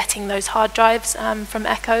in getting those hard drives from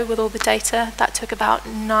Echo with all the data. That took about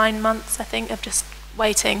 9 months, I think, of just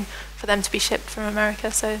waiting for them to be shipped from America.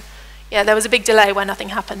 So yeah, there was a big delay where nothing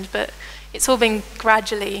happened, but it's all been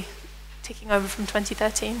gradually ticking over from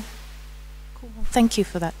 2013. Cool. Thank you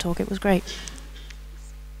for that talk. It was great.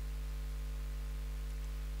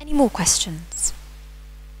 Any more questions?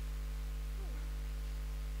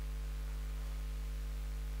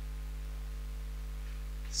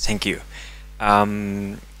 Thank you.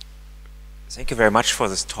 Thank you very much for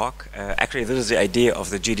this talk. Actually, this is the idea of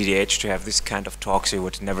the GDDH, to have this kind of talks you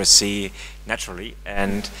would never see naturally.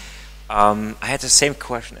 And I had the same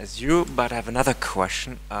question as you, but I have another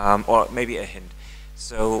question, or maybe a hint.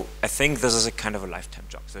 So I think this is a kind of a lifetime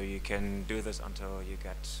job. So you can do this until you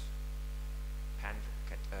get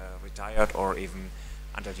retired, or even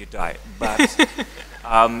until you die. But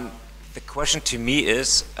the question to me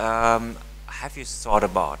is, have you thought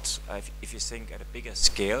about, if you think at a bigger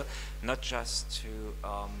scale, not just to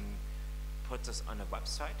put this on a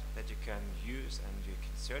website that you can use and you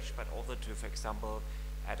can search, but also to, for example,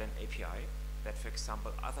 add an API that, for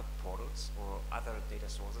example, other portals or other data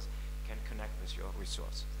sources can connect with your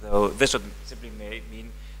resource. So this would simply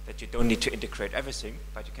mean that you don't need to integrate everything,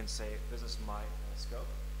 but you can say, this is my scope.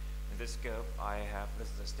 In this scope, I have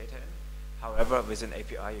this data in. However, with an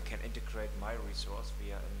API, you can integrate my resource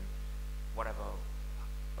via whatever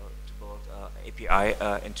to build API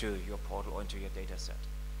into your portal or into your data set.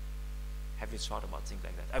 Have you thought about things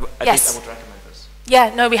like that? At Yes. least I would recommend this.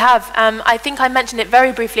 Yeah, no, we have. I think I mentioned it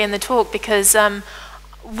very briefly in the talk because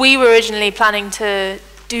we were originally planning to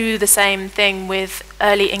do the same thing with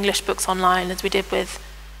early English books online as we did with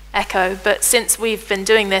Echo, but since we've been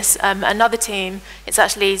doing this, another team, it's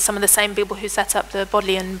actually some of the same people who set up the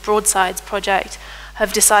Bodleian Broadsides project,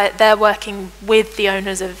 have decided they're working with the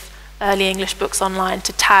owners of early English books online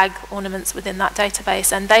to tag ornaments within that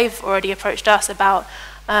database, and they've already approached us about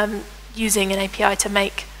using an API to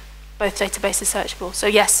make both databases searchable. So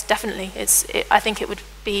yes, definitely, I think it would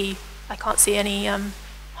be, I can't see any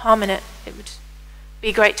harm in it. It would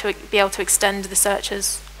be great to be able to extend the search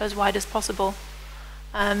as wide as possible.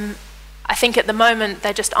 I think at the moment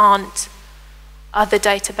there just aren't other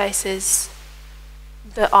databases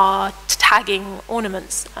that are tagging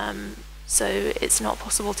ornaments, so it's not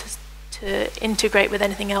possible to integrate with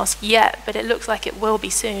anything else yet, but it looks like it will be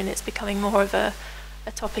soon. It's becoming more of a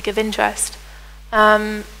topic of interest.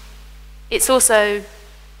 It's also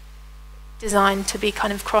designed to be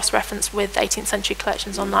kind of cross-referenced with 18th century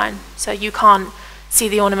collections online, so you can't see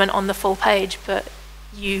the ornament on the full page, but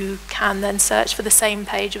you can then search for the same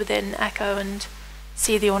page within Echo and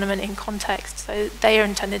see the ornament in context. So they are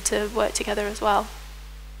intended to work together as well.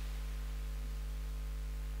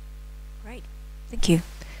 Great, thank you.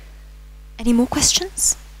 Any more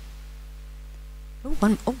questions? Oh,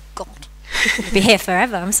 one. Oh God, we'll be here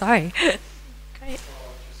forever. I'm sorry. Great.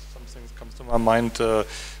 Just something comes to my mind.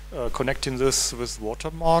 Connecting this with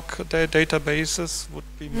watermark databases would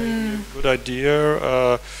be maybe a good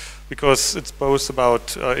idea. Because it's both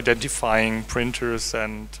about identifying printers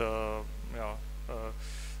and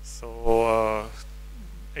so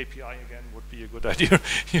API again would be a good idea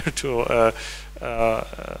here to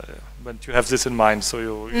when you have this in mind. So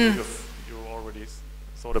you already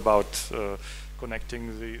thought about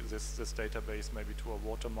connecting this database maybe to a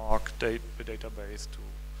watermark database to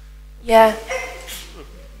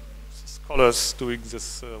scholars doing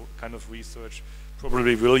this kind of research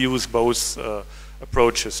probably will use both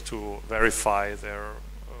approaches to verify their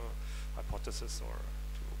hypothesis or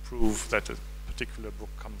to prove that a particular book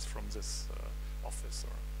comes from this office.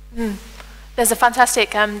 There's a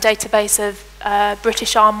fantastic database of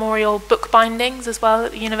British armorial book bindings as well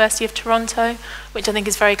at the University of Toronto, which I think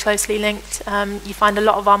is very closely linked. You find a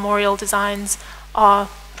lot of armorial designs are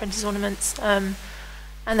printers' ornaments, and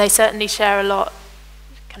they certainly share a lot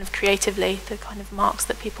kind of creatively, the kind of marks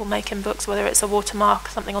that people make in books, whether it's a watermark,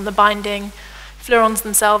 something on the binding. Fleurons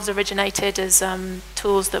themselves originated as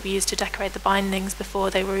tools that were used to decorate the bindings before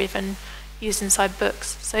they were even used inside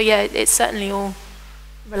books. So yeah, it's certainly all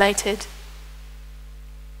related.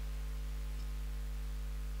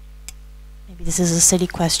 Maybe this is a silly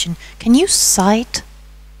question. Can you cite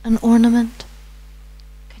an ornament?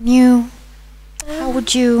 Can you, how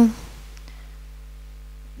would you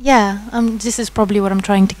Yeah, this is probably what I'm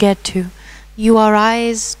trying to get to.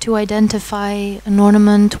 URIs to identify an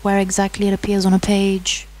ornament, where exactly it appears on a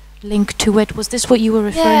page, link to it. Was this what you were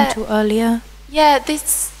referring to earlier? Yeah,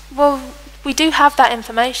 well, we do have that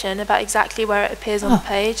information about exactly where it appears on the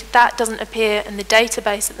page. That doesn't appear in the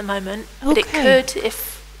database at the moment, but it could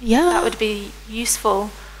if that would be useful.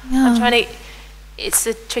 I'm trying to... It's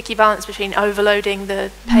a tricky balance between overloading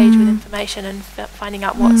the page with information and finding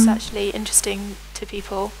out what's actually interesting to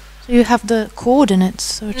people. So you have the coordinates,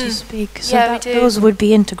 so to speak. So yeah, we do. Those would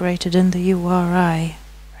be integrated in the URI,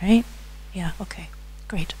 right? Yeah, okay,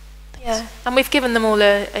 great. Thanks. Yeah, and we've given them all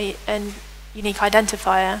a unique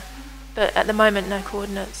identifier, but at the moment no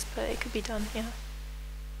coordinates, but it could be done, yeah.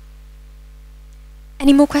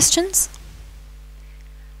 Any more questions?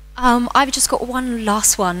 I've just got one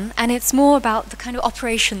last one, and it's more about the kind of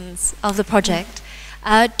operations of the project.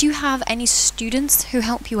 Do you have any students who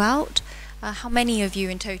help you out? How many of you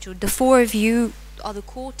in total? The 4 of you are the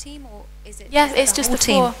core team, or is it? Yeah, it's just the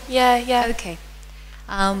 4. Yeah. Okay.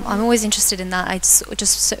 I'm always interested in that.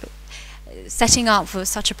 Setting up for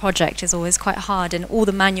such a project is always quite hard, and all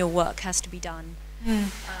the manual work has to be done.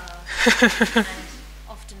 And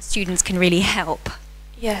often students can really help.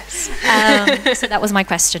 Yes. So that was my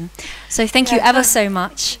question. So thank you ever so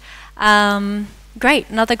much. Great,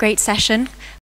 another great session.